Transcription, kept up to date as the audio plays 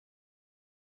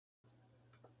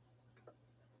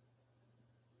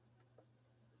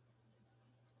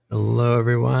Hello,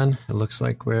 everyone. It looks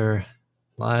like we're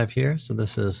live here. So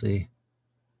this is the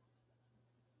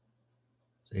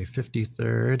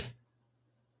 53rd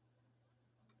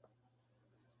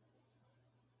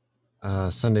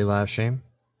Sunday live stream.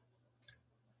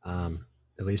 At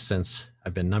least since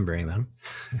I've been numbering them.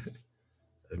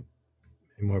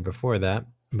 More before that,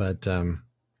 but so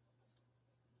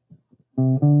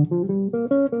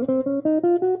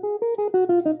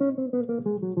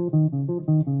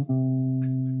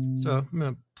I'm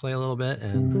going to play a little bit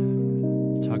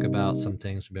and talk about some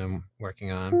things we've been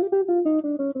working on.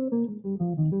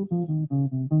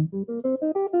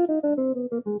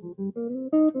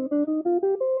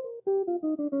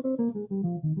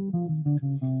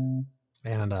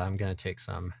 And I'm going to take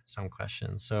some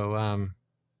questions. So I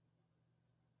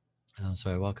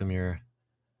welcome your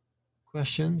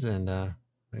questions and I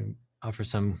offer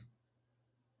some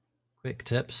quick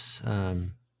tips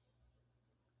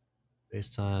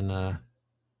based on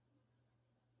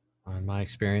my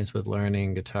experience with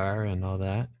learning guitar and all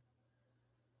that.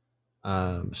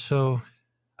 So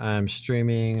I'm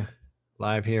streaming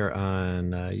live here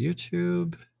on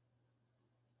YouTube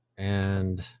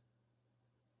and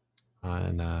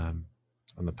on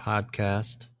the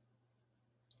podcast.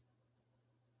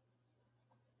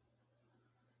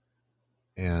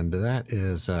 And that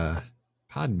is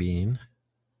Podbean. You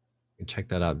can check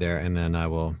that out there, and then I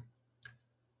will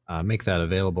make that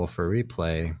available for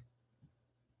replay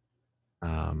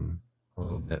a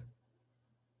little bit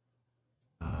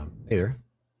later.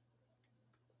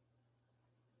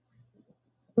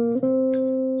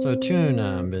 So a tune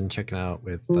I've been checking out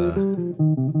with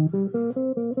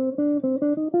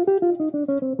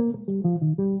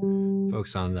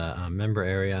folks on the member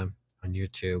area on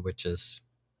YouTube, which is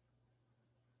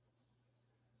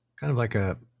kind of like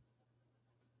a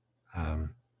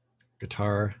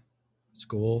guitar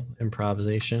school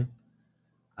improvisation.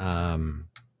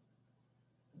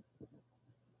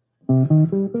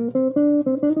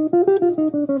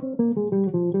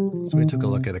 So we took a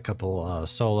look at a couple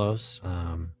solos,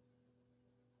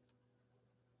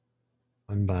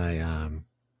 one by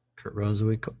Kurt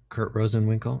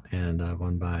Rosenwinkel and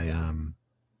one by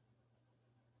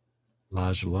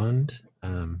Laj Lund.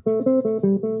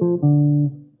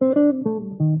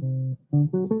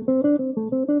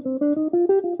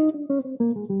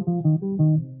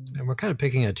 And we're kind of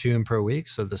picking a tune per week.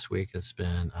 So this week it's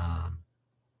been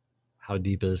How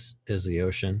Deep is the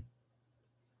Ocean?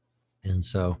 And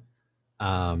so,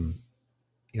 a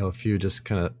few just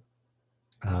kind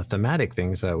of thematic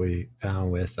things that we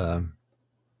found with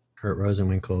Kurt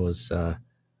Rosenwinkel was a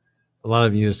lot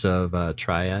of use of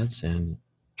triads and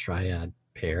triad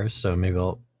pairs. So maybe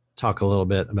I'll talk a little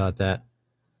bit about that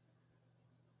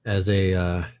as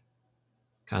a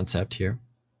concept here.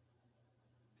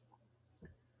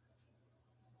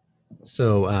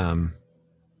 So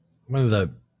one of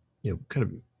the kind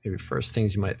of maybe first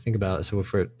things you might think about. So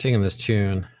if we're taking this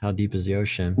tune, How Deep is the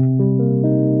Ocean?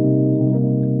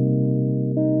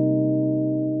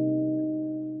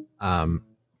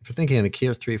 If you're thinking in the key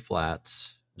of 3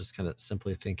 flats, just kind of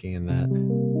simply thinking in that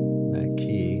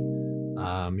key,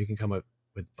 you can come up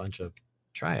with a bunch of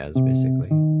triads basically.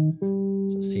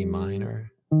 So C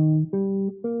minor,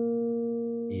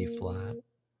 E flat,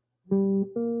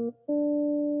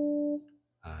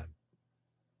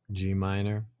 G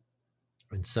minor,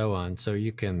 and so on. So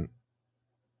you can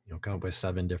come up with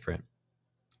 7 different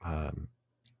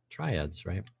triads,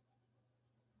 right?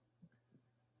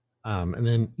 And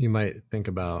then you might think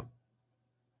about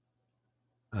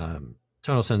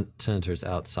tonal centers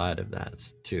outside of that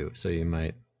too. So you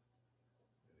might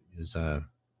use A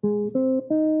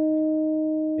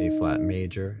flat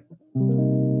major,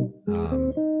 and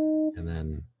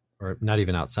then, or not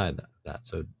even outside that.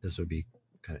 So this would be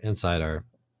kind of inside our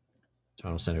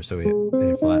tonal center. So we have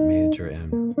A flat major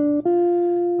and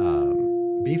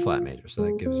B flat major. So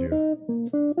that gives you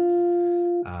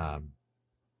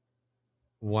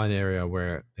one area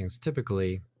where things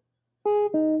typically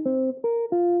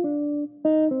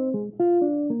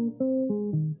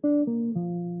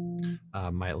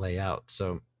might lay out.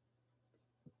 So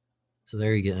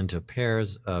there you get into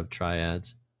pairs of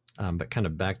triads, but kind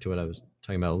of back to what I was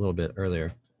talking about a little bit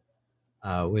earlier,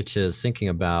 which is thinking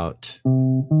about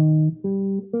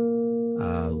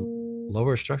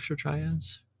lower structure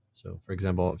triads. So for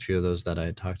example, a few of those that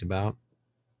I talked about,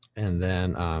 and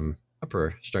then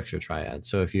upper structure triad.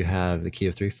 So if you have the key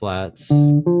of 3 flats,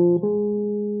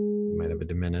 you might have a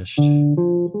diminished,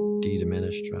 D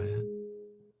diminished triad,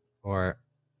 or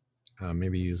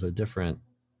maybe use a different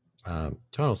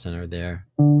tonal center there,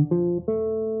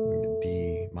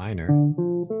 D minor,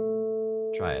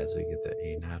 triad, so you get the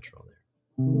A natural there.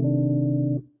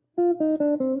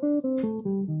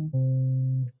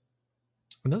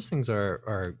 And those things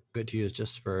are good to use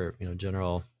just for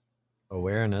general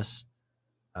awareness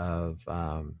of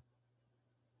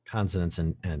consonants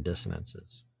and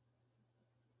dissonances.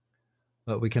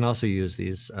 But we can also use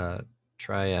these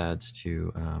triads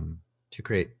to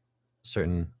create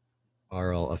certain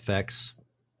aural effects.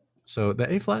 So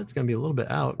the A flat is going to be a little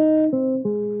bit out.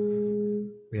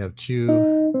 We have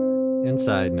two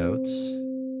inside notes,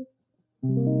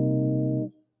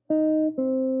 and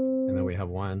then we have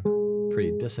one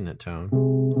pretty dissonant tone.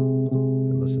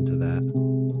 Listen to that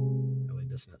really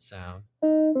dissonant sound.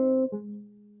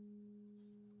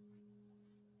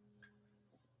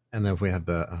 And then if we have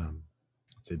the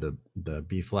let's see, the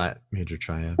B flat major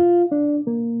triad,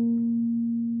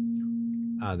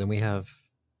 then we have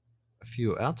a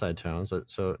few outside tones.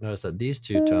 So notice that these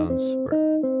two tones were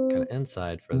kind of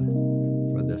inside for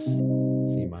this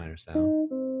C minor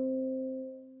sound,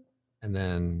 and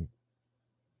then in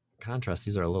contrast,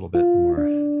 these are a little bit more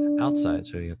outside.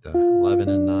 So you get the 11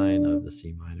 and 9 of the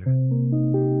C minor,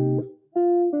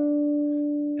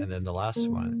 and then the last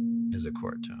one is a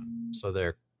chord tone. So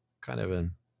they're kind of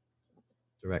in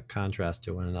direct contrast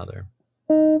to one another.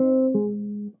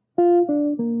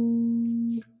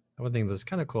 One thing that's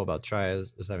kind of cool about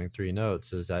triads is having three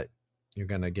notes is that you're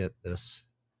going to get this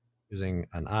using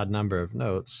an odd number of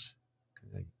notes,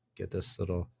 get this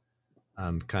little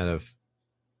kind of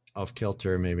off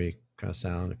kilter, maybe kind of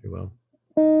sound, if you will.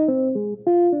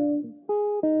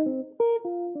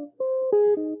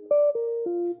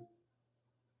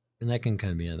 And that can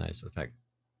kind of be a nice effect.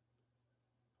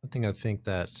 One thing I think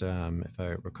that, if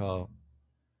I recall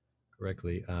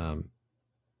correctly,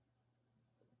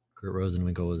 Kurt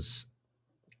Rosenwinkel was,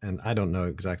 and I don't know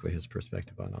exactly his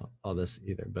perspective on all this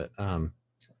either, but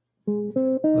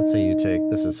let's say you take,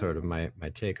 this is sort of my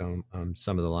take on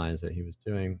some of the lines that he was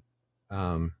doing.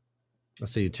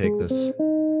 Let's say you take this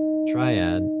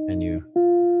triad and you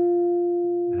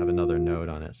have another note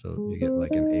on it, so you get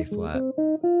like an A flat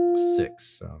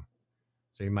 6.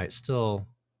 So you might still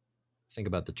think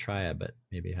about the triad, but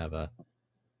maybe have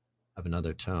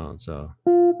another tone. So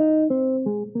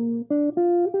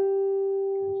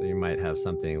you might have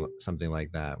something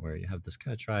like that where you have this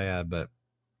kind of triad, but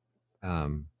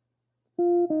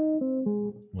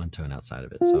one tone outside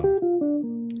of it. So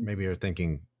maybe you're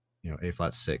thinking, A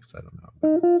flat 6. I don't know,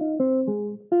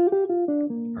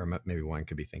 or maybe one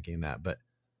could be thinking that. But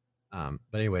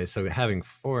anyway, so having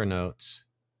 4 notes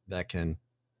that can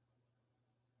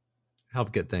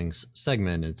help get things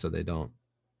segmented, so they don't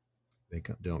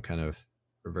kind of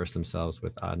reverse themselves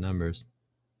with odd numbers.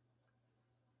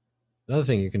 Another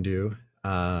thing you can do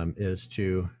is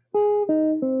to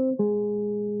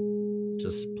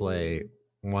just play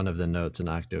one of the notes an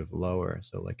octave lower.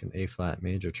 So like an A flat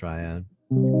major triad,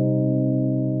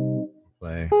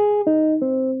 play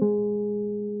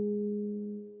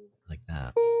like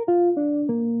that.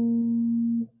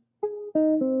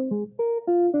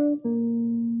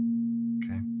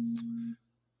 Okay.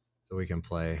 So we can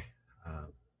play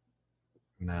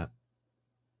in that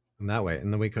way.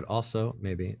 And then we could also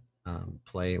maybe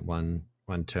play one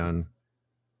tone,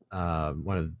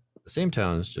 one of the same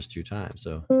tones just 2 times.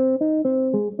 So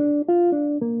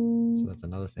that's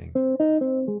another thing.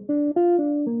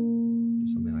 Do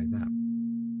something like that.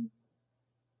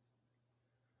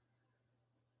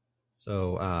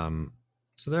 So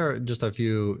there are just a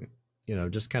few,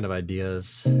 just kind of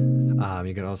ideas.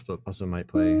 You can also might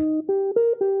play an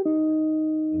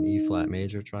E flat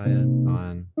major triad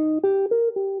on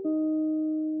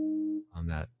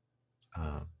that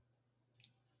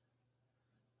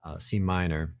C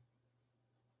minor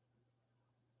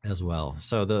as well.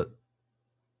 So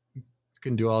you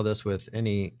can do all this with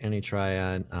any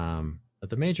triad, but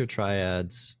the major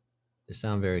triads, they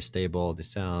sound very stable. They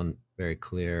sound very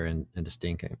clear and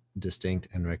distinct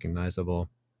and recognizable.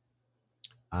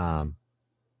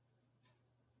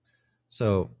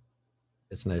 So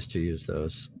it's nice to use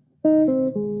those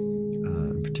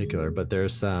in particular. But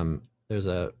there's a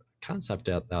concept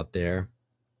out there.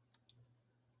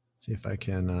 Let's see if I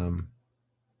can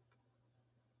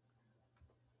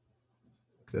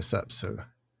look this up so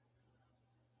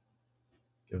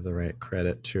give the right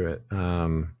credit to it.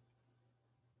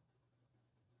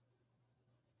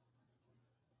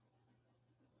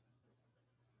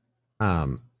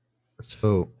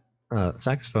 So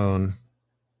saxophone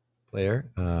player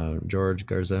George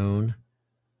Garzone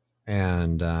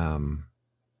and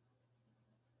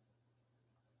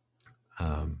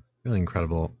really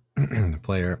incredible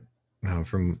player,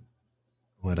 from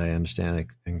what I understand,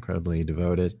 incredibly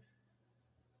devoted.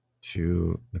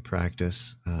 to the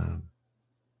practice.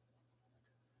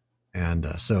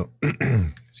 So,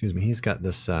 excuse me, he's got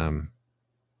this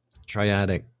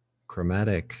triadic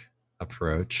chromatic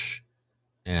approach,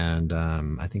 and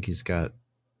I think he's got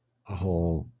a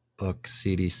whole book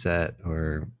CD set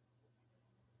or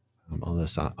all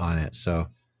this on it. So,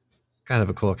 kind of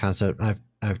a cool concept.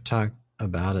 I've talked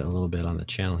about it a little bit on the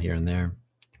channel here and there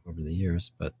over the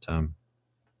years, but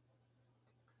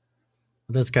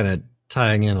that's kind of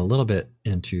tying in a little bit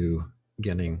into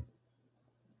getting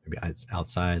maybe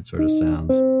outside sort of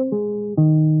sounds.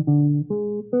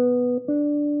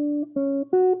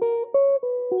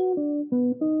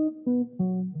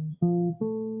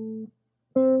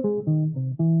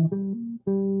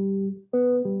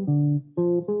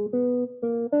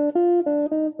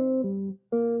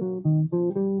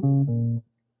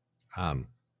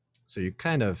 So you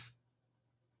kind of,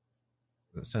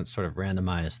 in a sense, sort of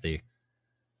randomize the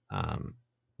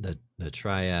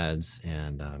triads,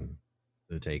 and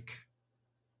so take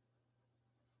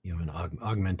an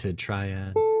augmented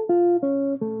triad,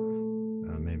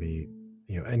 maybe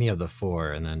any of the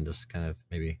four, and then just kind of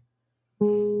maybe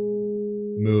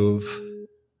move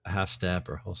a half step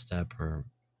or whole step, or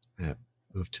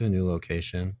move to a new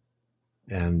location,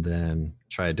 and then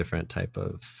try a different type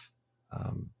of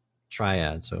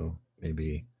triad. So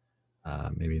maybe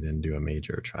then do a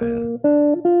major triad,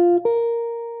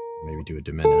 maybe do a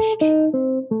diminished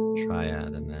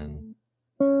triad, and then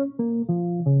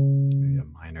maybe a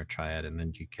minor triad, and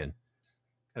then you can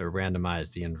kind of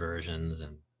randomize the inversions.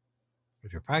 And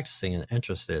if you're practicing and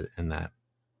interested in that,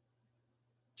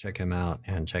 check him out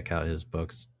and check out his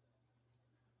books.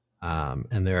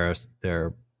 And there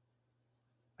are,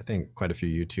 I think, quite a few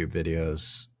YouTube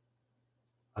videos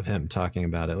of him talking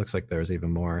about it. It looks like there's even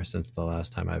more since the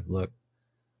last time I've looked.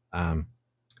 So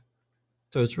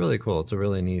it's really cool. It's a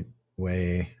really neat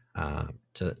way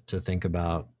to think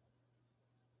about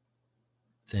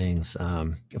things.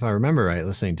 If I remember right,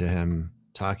 listening to him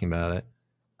talking about it,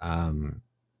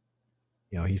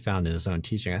 he found in his own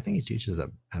teaching, I think he teaches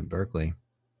at Berkeley,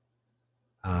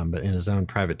 but in his own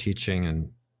private teaching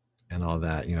and all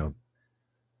that,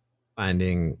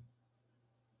 finding,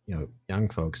 young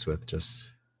folks with just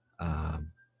a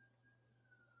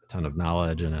ton of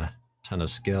knowledge and a ton of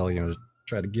skill,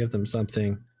 try to give them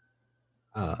something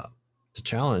to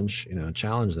challenge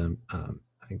them.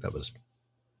 I think that was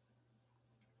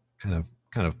kind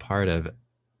of part of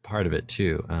it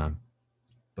too.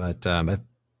 But I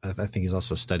think he's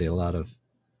also studied a lot of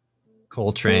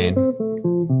Coltrane.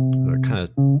 It kind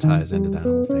of ties into that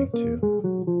whole thing too.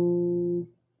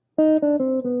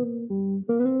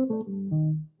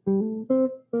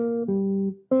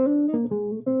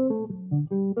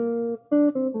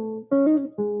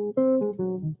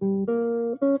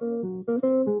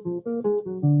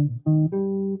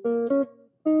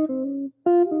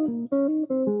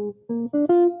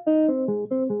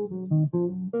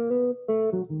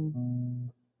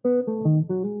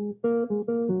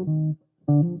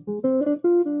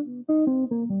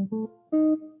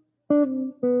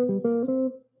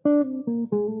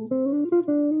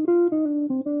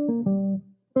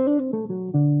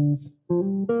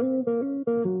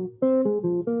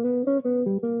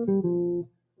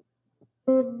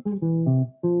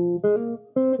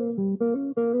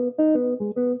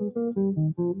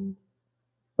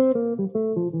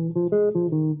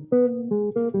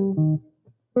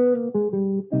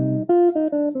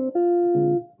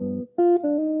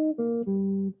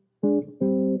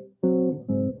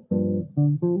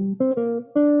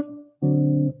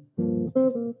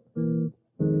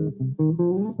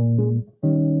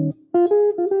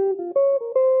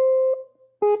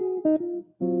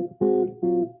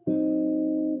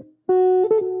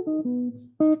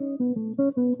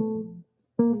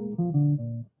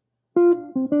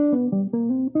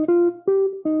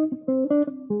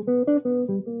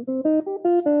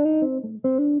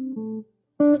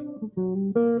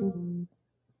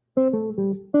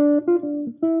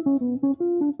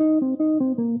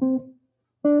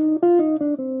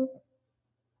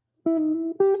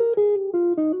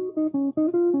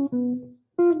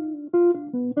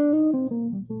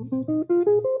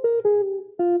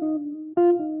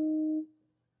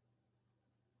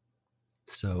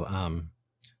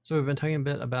 So we've been talking a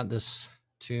bit about this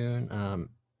tune.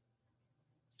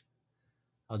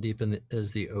 How deep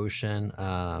is the ocean?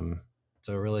 It's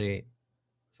a really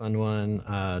fun one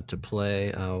to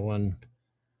play. One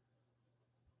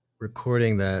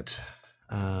recording that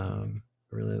I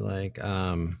really like.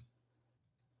 Find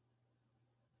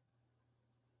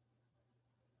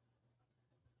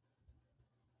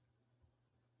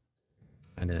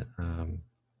it.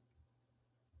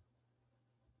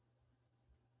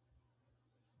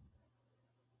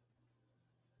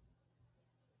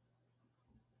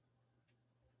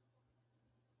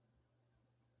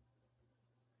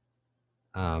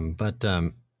 But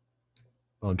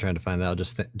while I'm trying to find that, I'll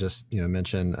just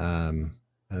mention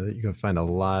that you can find a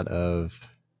lot of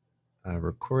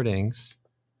recordings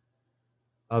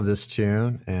of this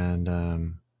tune, and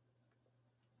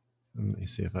let me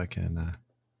see if I can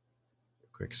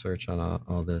quick search on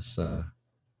all this.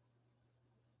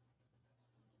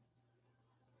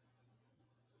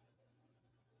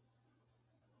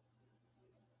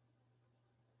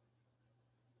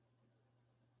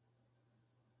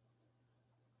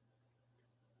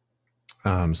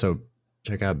 So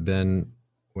check out Ben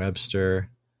Webster.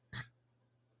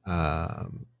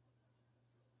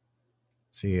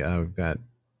 See, I've got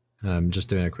just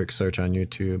doing a quick search on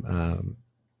YouTube.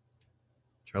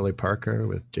 Charlie Parker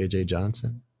with J.J.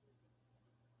 Johnson.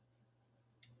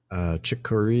 Chick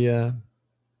Corea.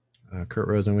 Kurt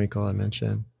Rosenwinkel, I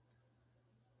mentioned.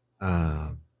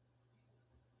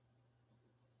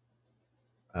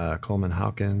 Coleman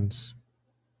Hawkins.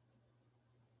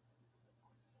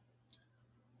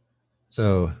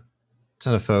 So, a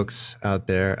ton of folks out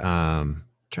there.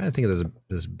 Trying to think of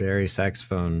this Barry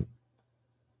saxophone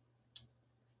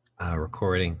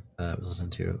recording that I was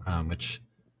listening to, which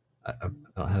I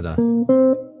had a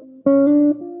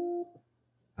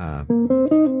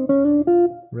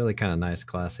really kind of nice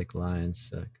classic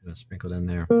lines kind of sprinkled in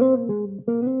there.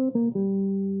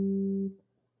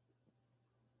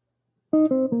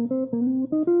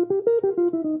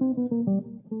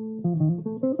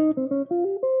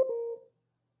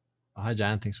 Oh, hi,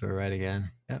 John. Thanks for the ride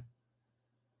again. Yep.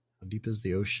 How deep is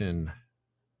the ocean?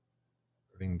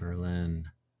 Irving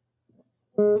Berlin.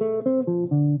 I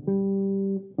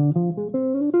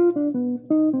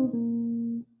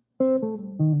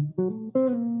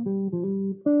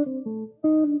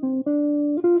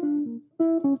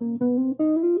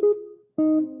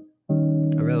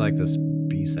really like this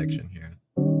B section here.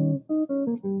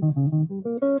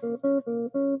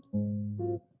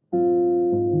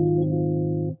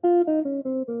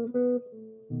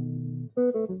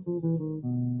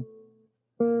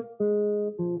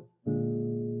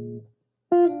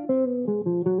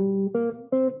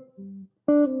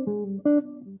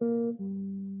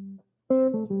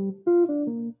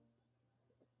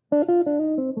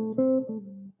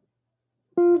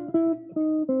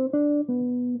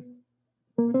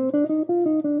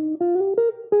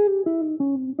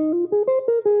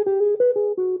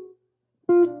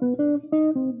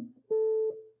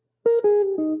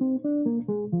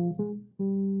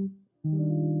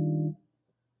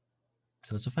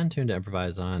 So it's a fun tune to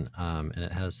improvise on, and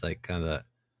it has like kind of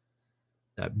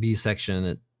that B section.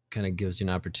 It kind of gives you an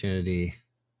opportunity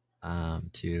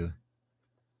to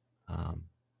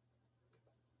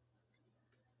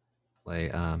play,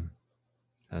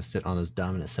 sit on those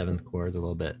dominant seventh chords a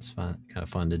little bit. It's fun, kind of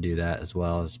fun to do that as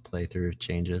well as play through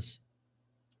changes.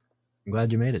 I'm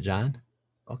glad you made it, John.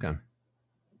 Welcome.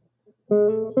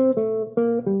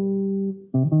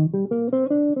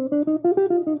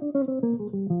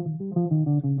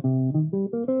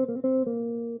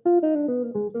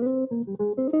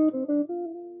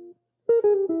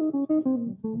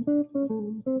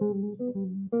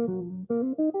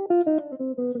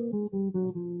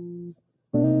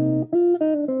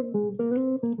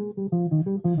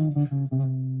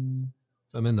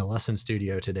 So I'm in the lesson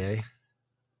studio today.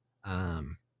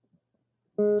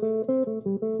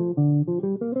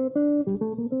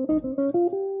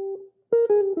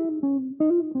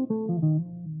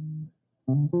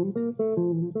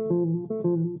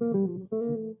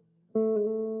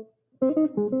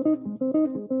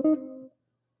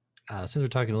 Since we're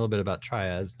talking a little bit about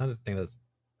triads, another thing I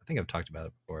think I've talked about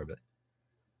it before, but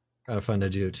kind of fun to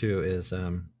do too is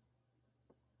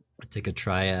take a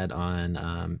triad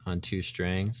on two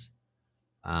strings.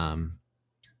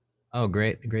 Oh,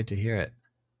 great to hear it.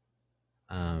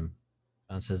 John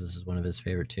says this is one of his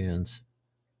favorite tunes.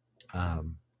 Yeah,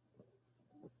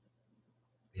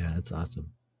 it's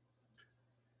awesome.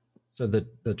 So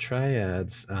the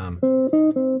triads, you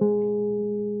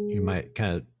might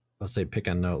kind of, let's say, pick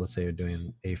a note. Let's say you're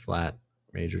doing A flat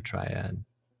major triad.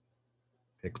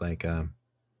 Pick like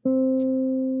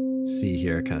C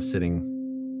here, kind of sitting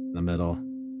in the middle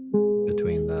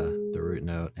between the root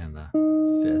note and the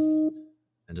fifth,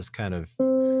 and just kind of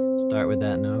start with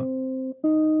that note,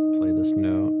 play this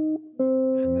note,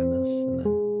 and then this, and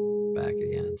then back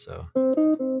again. So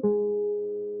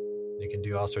you can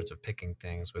do all sorts of picking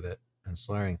things with it and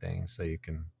slurring things. So you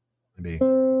can maybe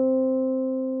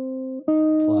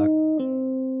pluck,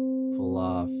 pull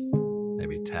off,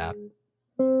 maybe tap.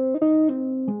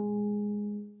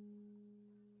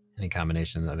 Any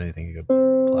combination of anything you could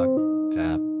pluck,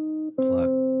 tap,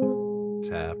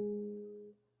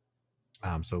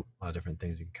 So a lot of different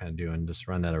things you can kind of do and just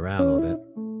run that around a little bit.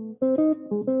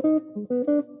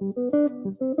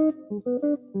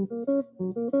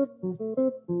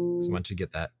 So once you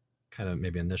get that kind of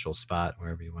maybe initial spot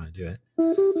wherever you want to do it,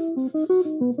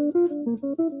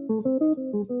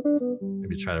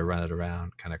 maybe try to run it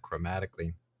around kind of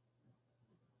chromatically,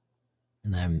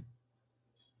 and then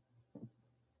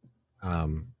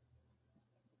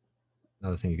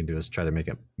another thing you can do is try to make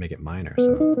it minor.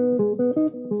 So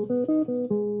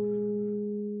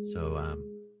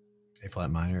A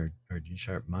flat minor or G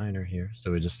sharp minor here.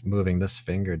 So we're just moving this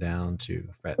finger down to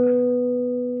fret 4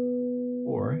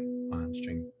 on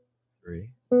string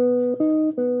 3,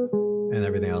 and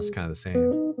everything else is kind of the same.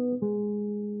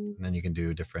 And then you can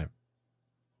do different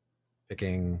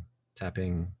picking,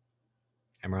 tapping,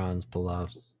 hammer-ons,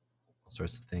 pull-offs, all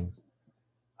sorts of things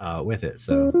with it.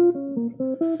 So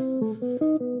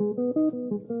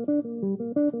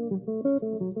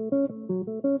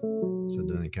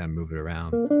then you kind of move it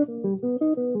around.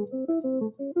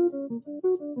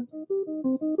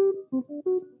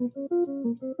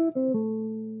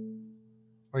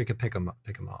 Or you could pick them all.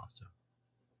 So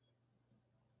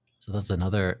that's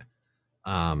another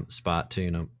spot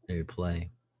to maybe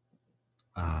play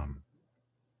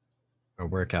or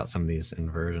work out some of these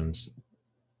inversions,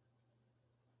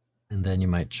 and then you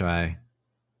might try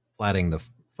flatting the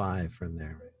 5 from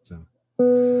there. Right? So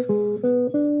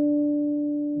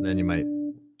then you might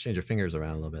change your fingers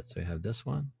around a little bit. So you have this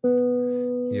one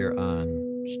here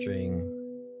on string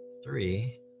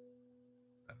 3,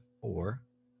 4,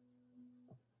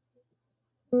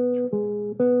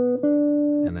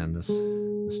 and then this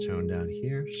tone down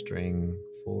here, string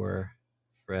 4,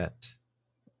 fret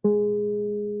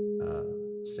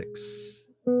 6,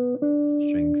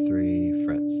 string 3,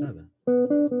 fret 7.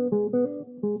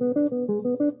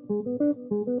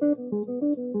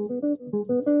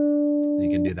 You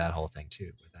can do that whole thing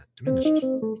too with that diminished.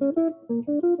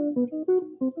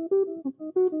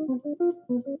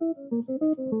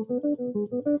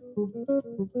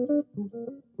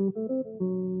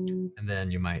 And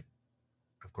then you might,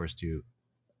 of course, do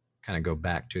kind of go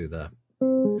back to the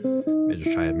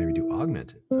major triad, maybe do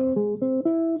augmented. So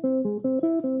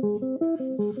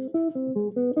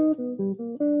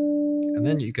and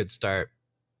then you could start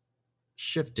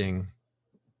shifting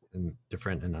in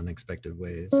different and unexpected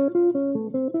ways,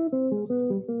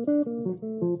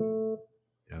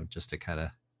 just to kind of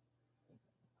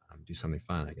do something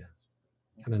fun, I guess.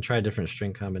 And then try different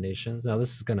string combinations. Now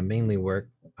this is going to mainly work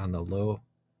on the low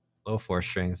 4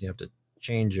 strings. You have to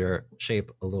change your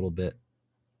shape a little bit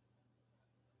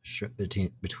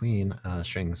between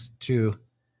strings 2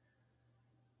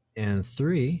 and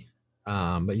 3,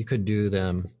 but you could do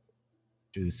the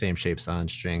same shapes on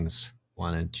strings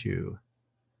 1 and 2.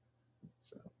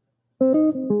 So.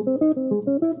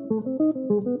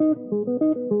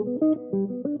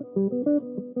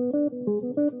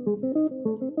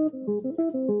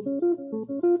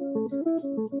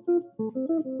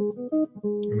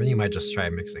 And then you might just try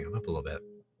mixing them up a little bit.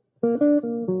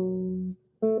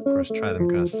 Of course, try them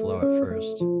kind of slow at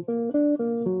first. And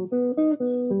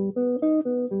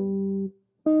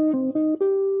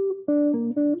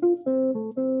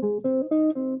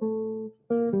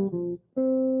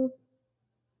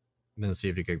then see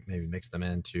if you could maybe mix them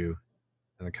in the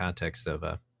context of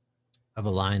a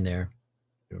line there.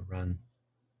 Do a run.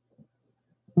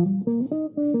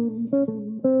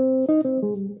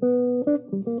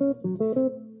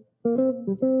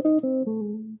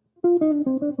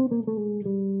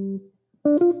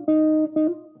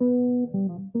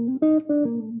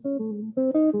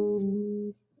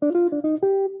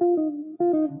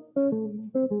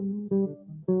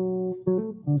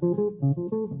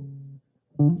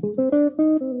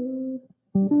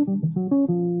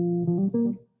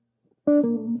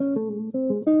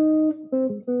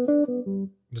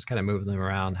 Just kind of move them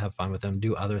around, have fun with them,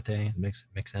 do other things, mix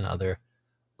in other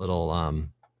little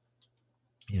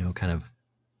kind of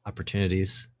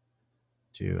opportunities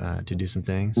to do some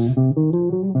things.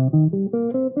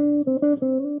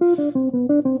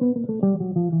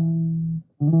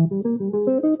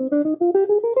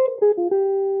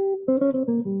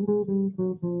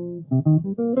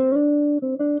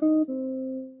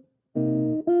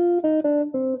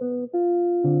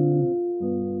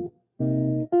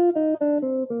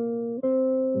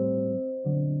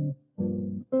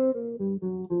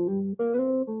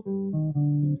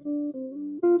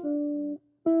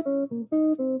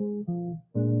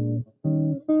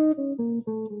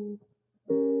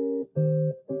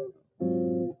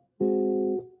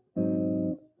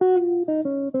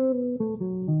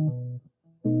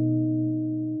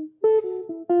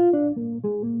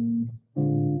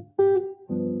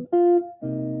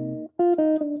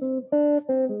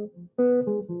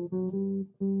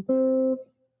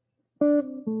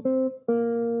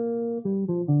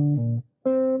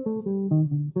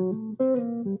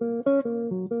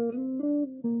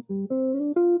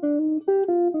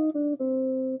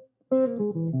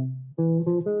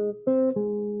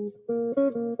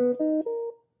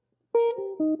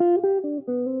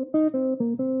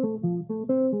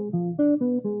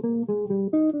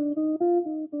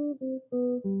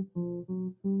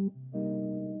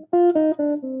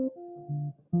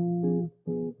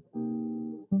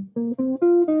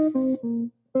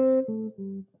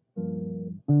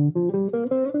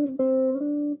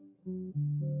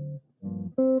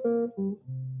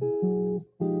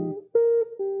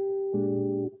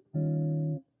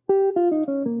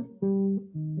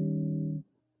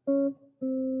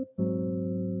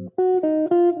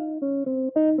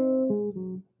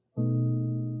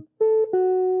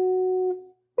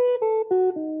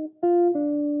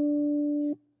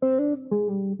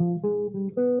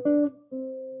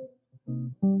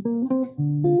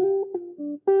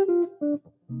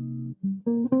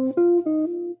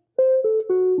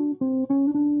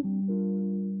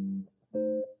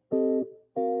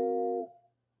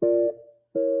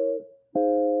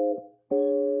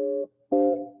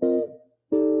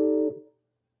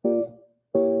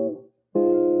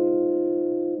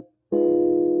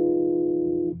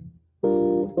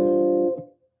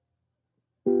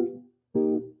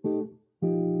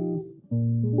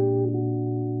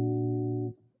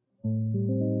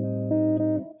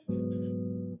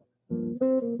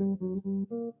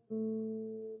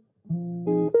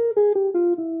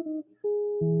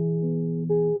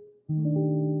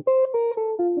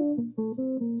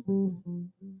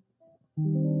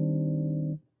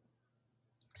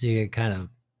 So you can kind of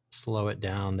slow it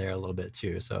down there a little bit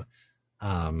too. So,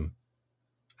 um,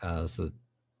 so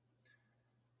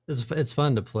it's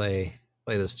fun to play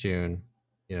this tune,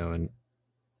 and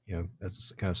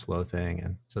as a kind of slow thing.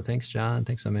 And so thanks, John.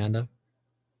 Thanks, Amanda.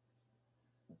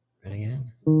 Right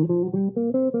again.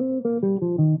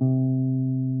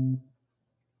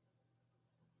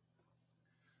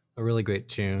 A really great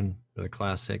tune, really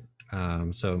classic.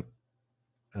 So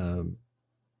I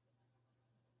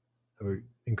would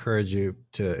encourage you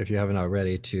to, if you haven't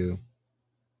already, to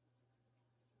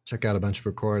check out a bunch of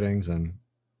recordings and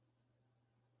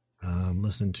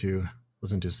listen to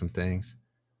some things.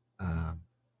 Um,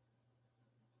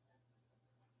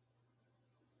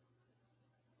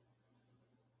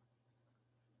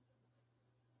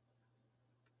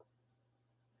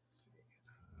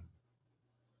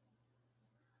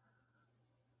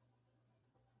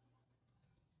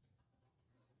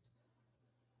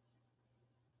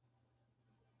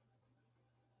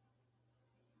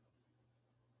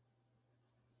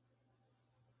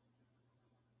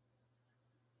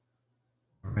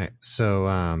 all right, so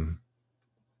a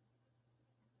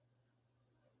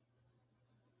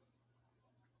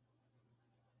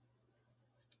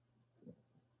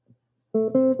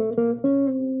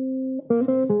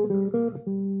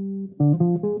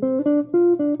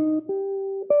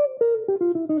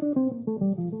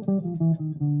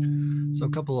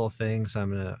couple of things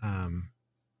I'm gonna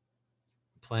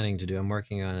planning to do. I'm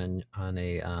working on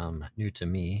a new to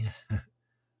me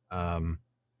um,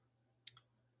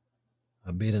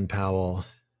 a Baden Powell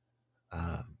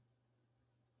uh,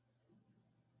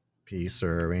 piece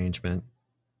or arrangement.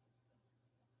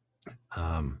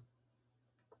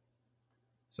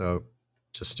 So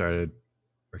just started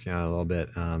working on it a little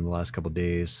bit the last couple of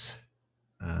days.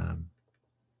 Probably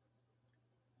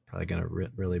gonna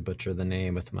really butcher the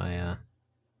name with my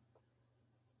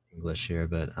English here,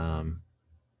 but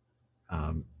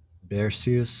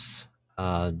Berceus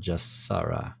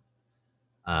Jassara.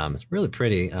 It's really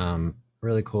pretty,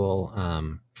 really cool,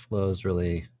 flows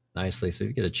really nicely. So if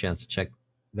you get a chance to check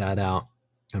that out,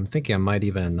 I'm thinking I might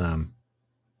even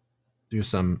do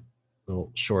some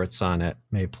little shorts on it,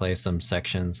 maybe play some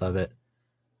sections of it.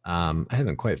 I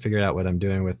haven't quite figured out what I'm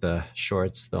doing with the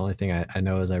shorts. The only thing I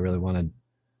know is I really want to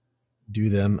do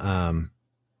them.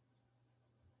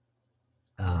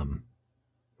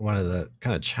 One of the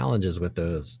kind of challenges with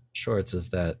those shorts is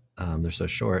that they're so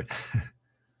short.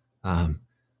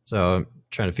 So I'm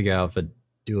trying to figure out if I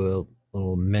do a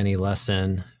little mini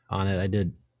lesson on it. I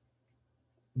did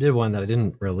one that I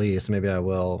didn't release. Maybe I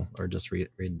will, or just redo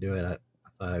it. I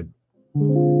thought I'd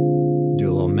do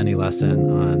a little mini lesson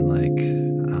on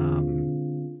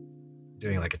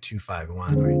doing like a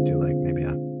 2-5-1, where you do like maybe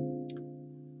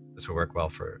this would work well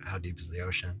for How Deep Is the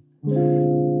Ocean,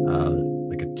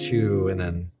 like a 2, and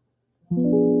then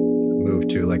move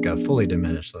to like a fully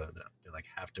diminished, so do like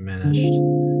half diminished,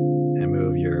 and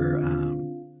move your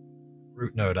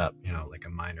root note up, like a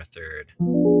minor third,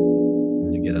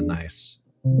 and you get a nice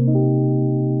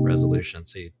resolution.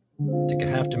 So you take a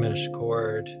half diminished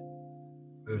chord,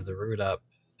 move the root up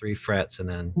 3 frets, and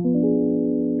then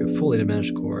do a fully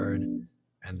diminished chord,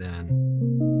 and then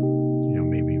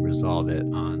maybe resolve it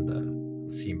on the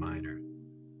C minor.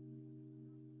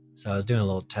 So I was doing a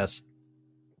little test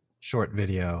short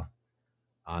video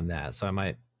on that. So I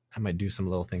might do some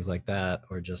little things like that,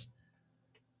 or just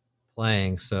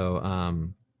playing. So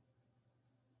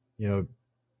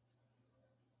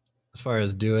as far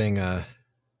as doing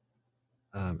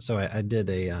so I did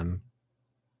a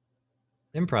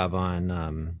improv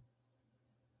on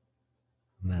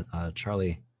that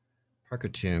Charlie Parker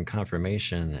tune,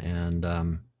 Confirmation, and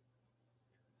that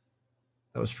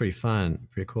was pretty fun,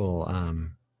 pretty cool.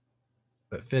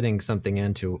 But fitting something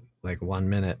into like 1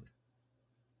 minute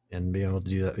and being able to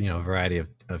do that, a variety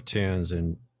of tunes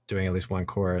and doing at least one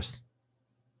chorus,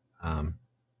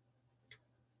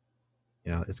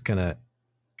 it's gonna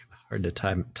hard to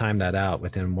time that out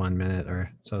within 1 minute.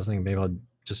 Or so I was thinking maybe I'll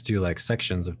just do like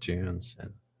sections of tunes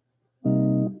and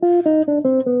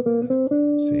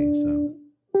see. So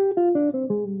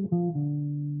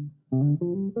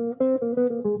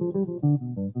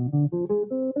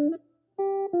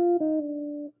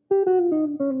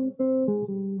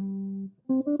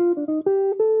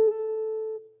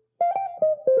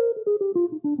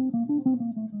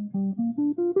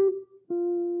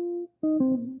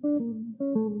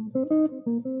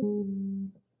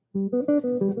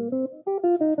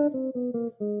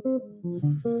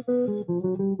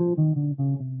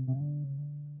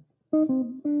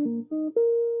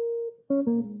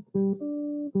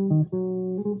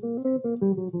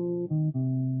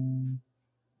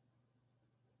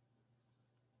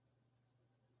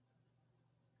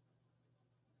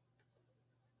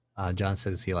John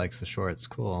says he likes the shorts.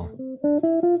 Cool.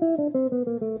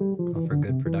 Call for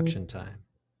good production time.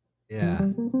 Yeah.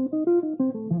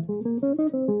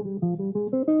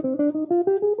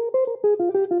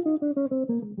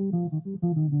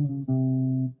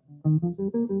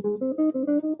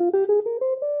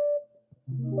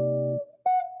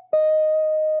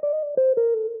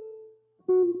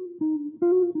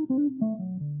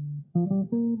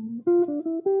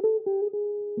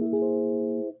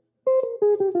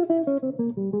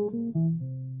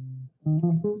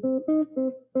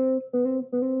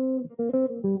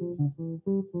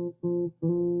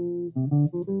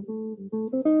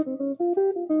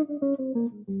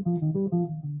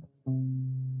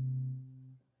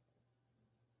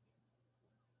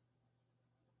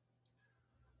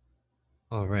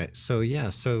 All right. So yeah,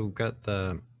 so got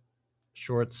the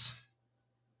shorts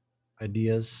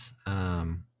ideas.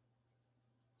 So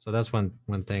that's one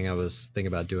thing I was thinking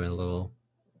about doing a little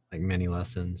like mini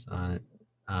lessons on it.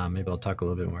 Maybe I'll talk a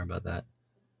little bit more about that.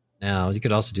 Now you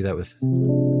could also do that with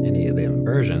any of the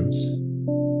inversions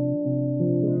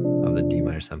of the D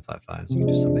minor 7 flat 5. So you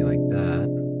can do something like that,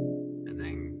 and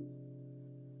then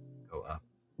go up.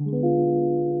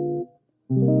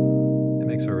 It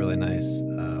makes for a really nice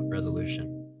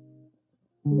resolution.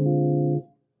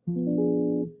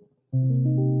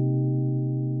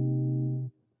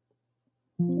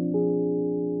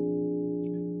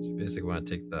 So you basically want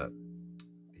to take the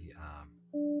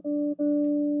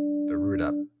root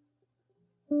up.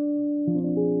 There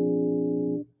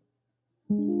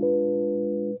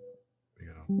we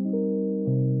go.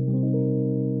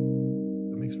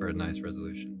 So it makes for a nice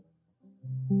resolution.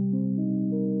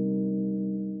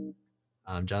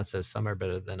 John says some are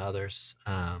better than others.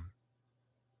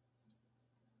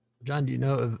 John, do you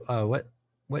know of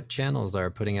what channels are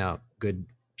putting out good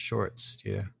shorts? Do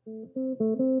you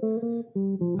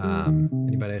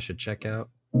anybody I should check out?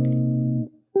 I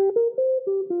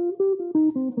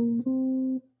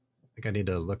think I need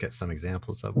to look at some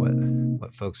examples of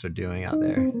what folks are doing out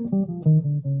there.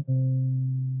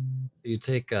 So you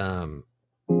take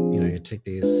you take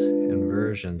these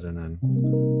inversions and then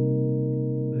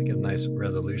they get a nice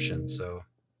resolution. So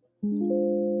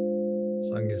as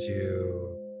long as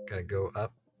you kind of go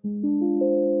up,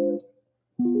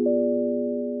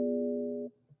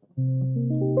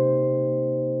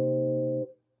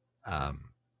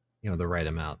 the right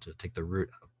amount to take the root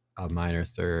of minor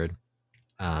third,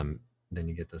 then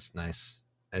you get this nice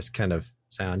kind of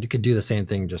sound. You could do the same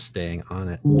thing, just staying on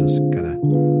it, just kind of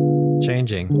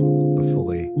changing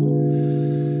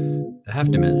the half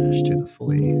diminished to the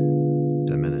fully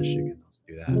diminished. You can also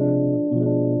do that.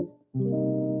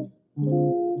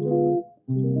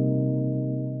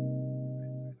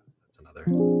 That's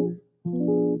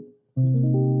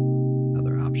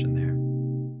another option there.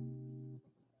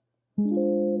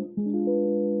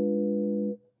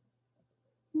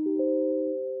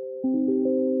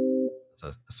 It's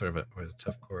a sort of a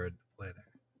tough chord to play there.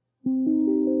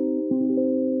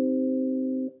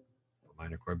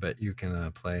 Minor chord, but you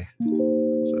can play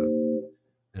an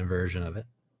inversion of it.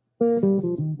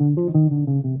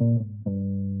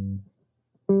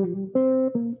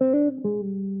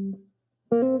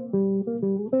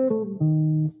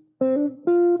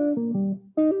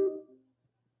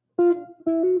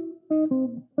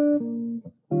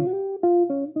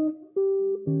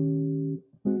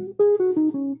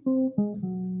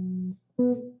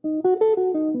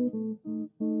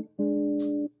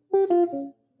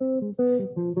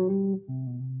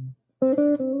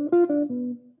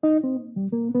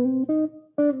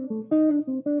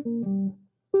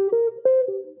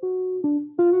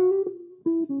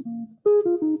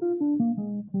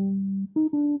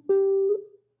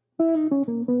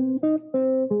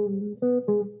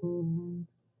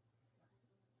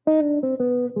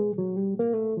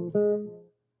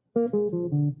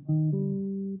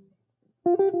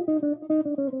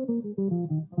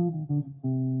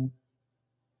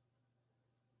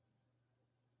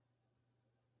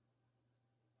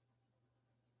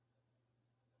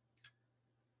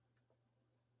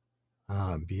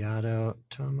 Beato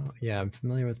Tomo. Yeah, I'm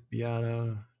familiar with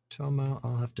Beato Tomo.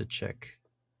 I'll have to check.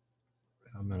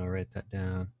 I'm going to write that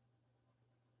down.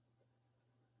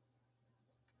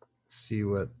 See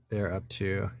what they're up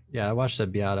to. Yeah, I watched the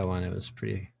Beato one. It was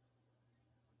pretty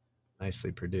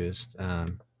nicely produced.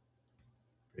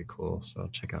 Pretty cool. So I'll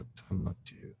check out Tomo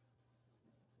too.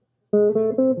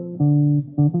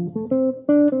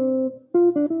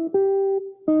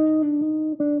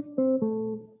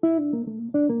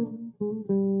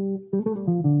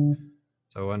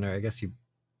 So I wonder, I guess you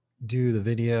do the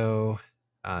video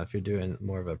if you're doing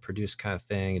more of a produced kind of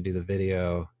thing, you do the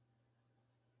video,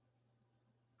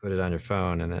 put it on your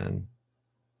phone and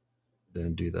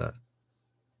then do the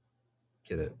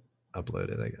get it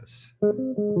uploaded, I guess.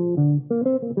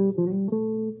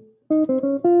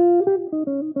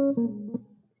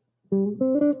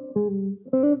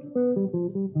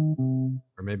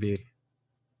 Or maybe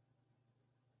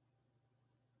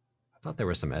I thought there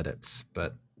were some edits,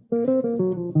 but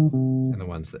in the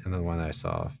one I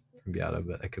saw from Beata,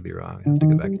 but I could be wrong. I have to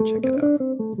go back and check it out.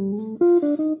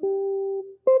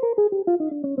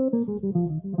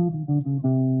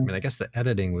 I mean, I guess the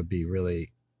editing would be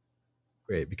really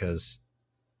great because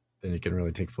then you can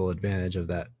really take full advantage of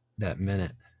that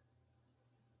minute.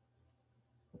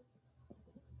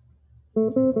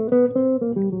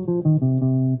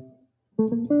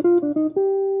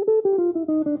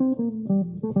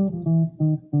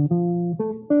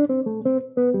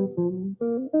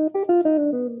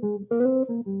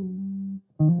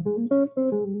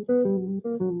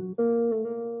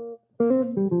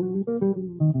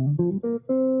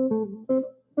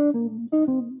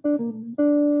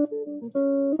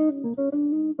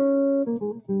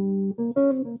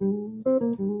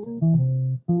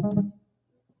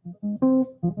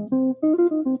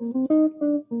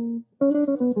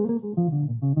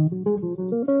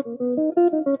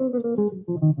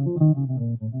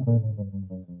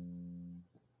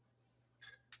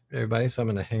 Everybody, so I'm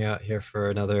going to hang out here for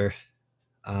another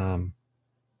 5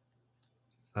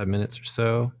 minutes or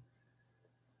so,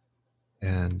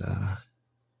 and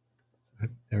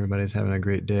everybody's having a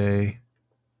great day.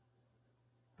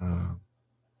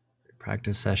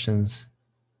 Practice sessions.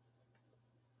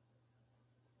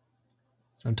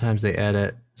 Sometimes they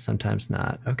edit, sometimes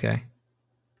not. Okay,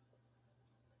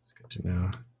 it's good to know.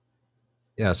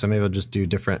 Yeah, so maybe I'll just do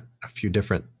a few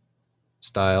different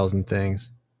styles and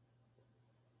things.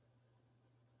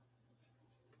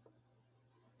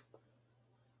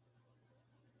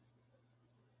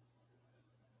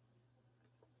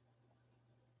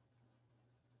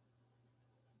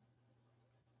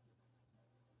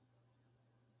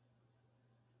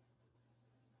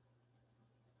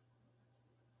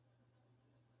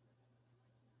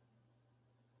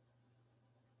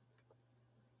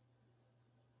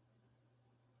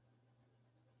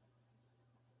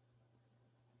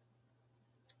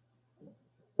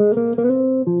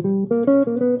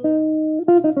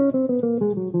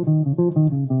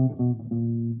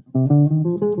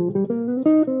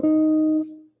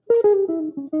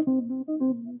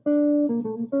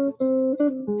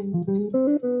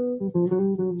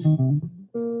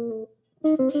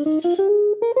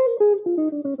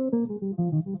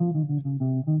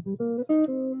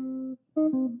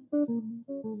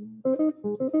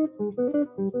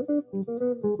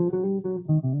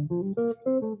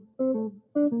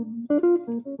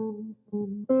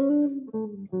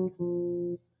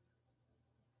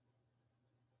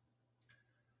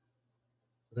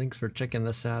 Thanks for checking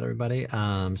this out, everybody.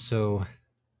 So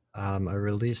I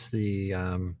released the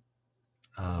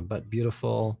But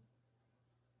Beautiful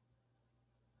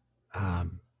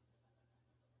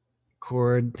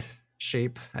chord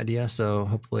shape idea. So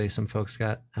hopefully some folks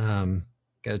got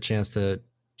a chance to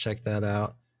check that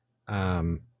out.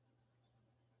 Not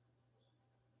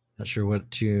sure what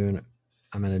tune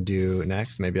I'm gonna do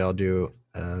next. Maybe I'll do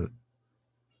a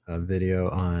video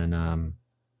on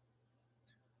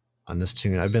this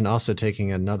tune. I've been also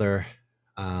taking another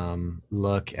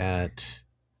look at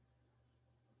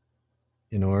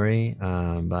Inori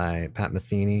by Pat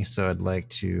Metheny. So I'd like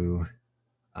to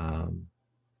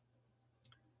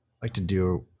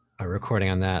do a recording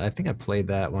on that. I think I played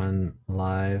that one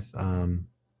live a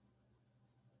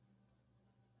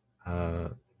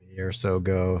year or so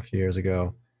ago, a few years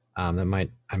ago. I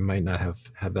might not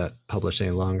have that published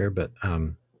any longer, but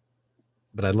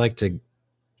I'd like to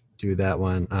do that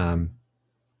one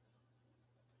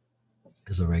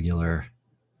as a regular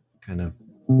kind of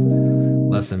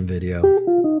lesson video.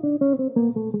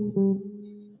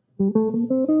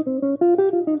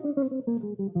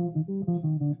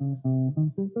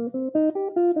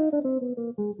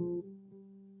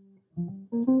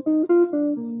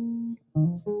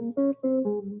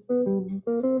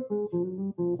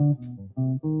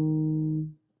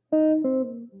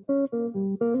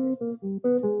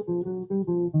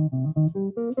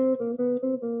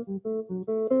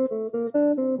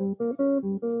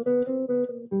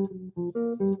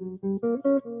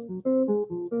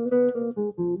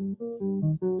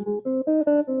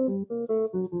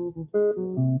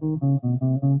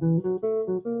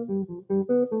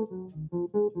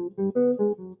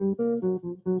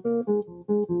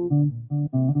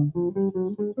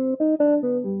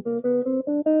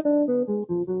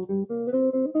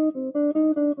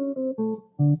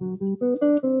 So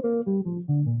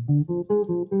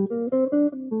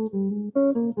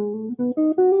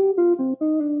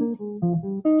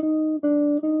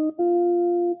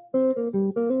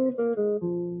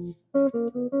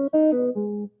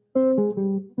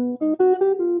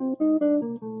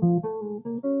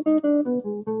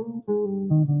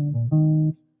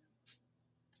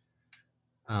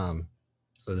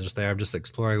just there, I'm just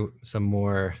exploring some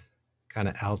more kind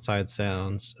of outside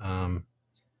sounds,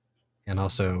 and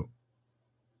also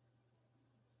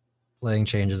playing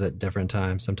changes at different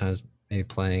times. Sometimes maybe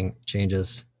playing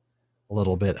changes a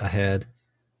little bit ahead,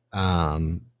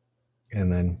 and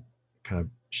then kind of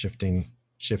shifting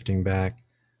back.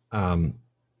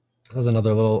 There's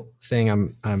another little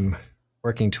thing I'm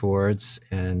working towards,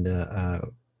 and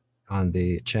on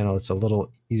the channel, it's a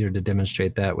little easier to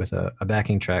demonstrate that with a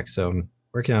backing track. So I'm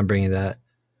working on bringing that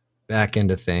back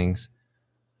into things,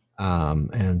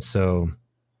 and so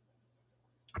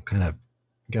I'm kind of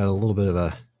got a little bit of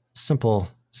a simple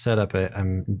setup.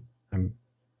 I'm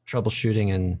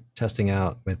troubleshooting and testing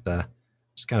out with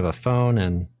just kind of a phone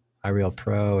and iReal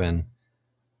Pro and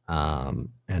a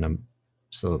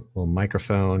little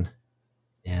microphone,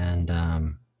 and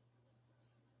I'm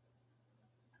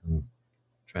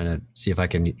trying to see if I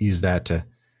can use that to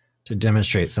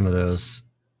demonstrate some of those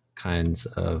kinds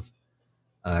of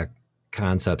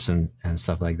concepts and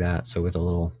stuff like that. So with a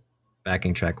little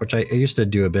backing track, which I used to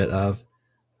do a bit of,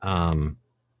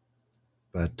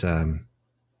 but trying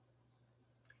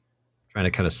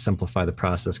to kind of simplify the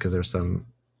process because there's some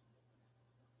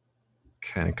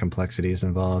kind of complexities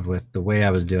involved with the way I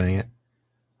was doing it.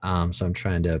 So I'm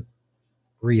trying to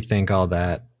rethink all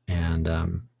that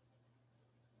and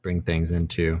bring things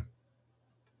into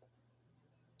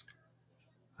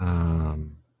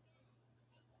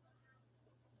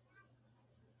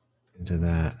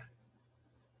that.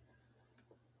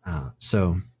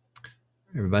 So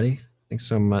everybody, thanks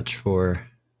so much for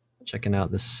checking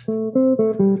out this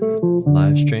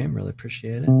live stream. Really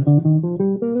appreciate it.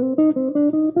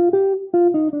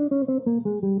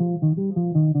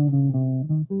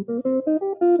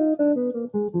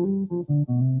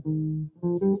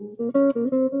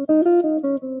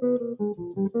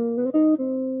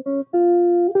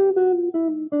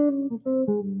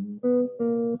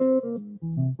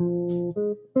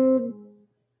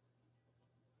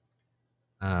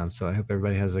 So I hope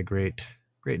everybody has a great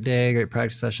day, great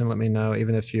practice session. Let me know,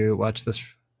 even if you watch this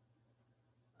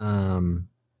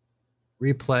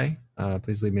replay,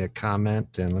 please leave me a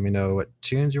comment and let me know what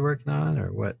tunes you're working on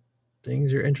or what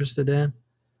things you're interested in.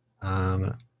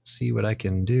 See what I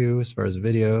can do as far as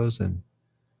videos and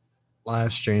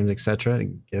live streams, etc., to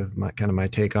give my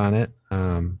take on it.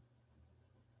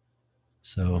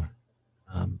 So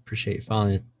appreciate you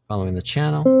following the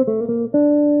channel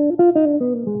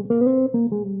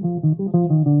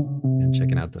and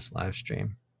checking out this live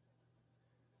stream.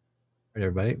 All right,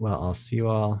 everybody. Well, I'll see you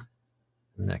all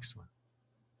in the next one.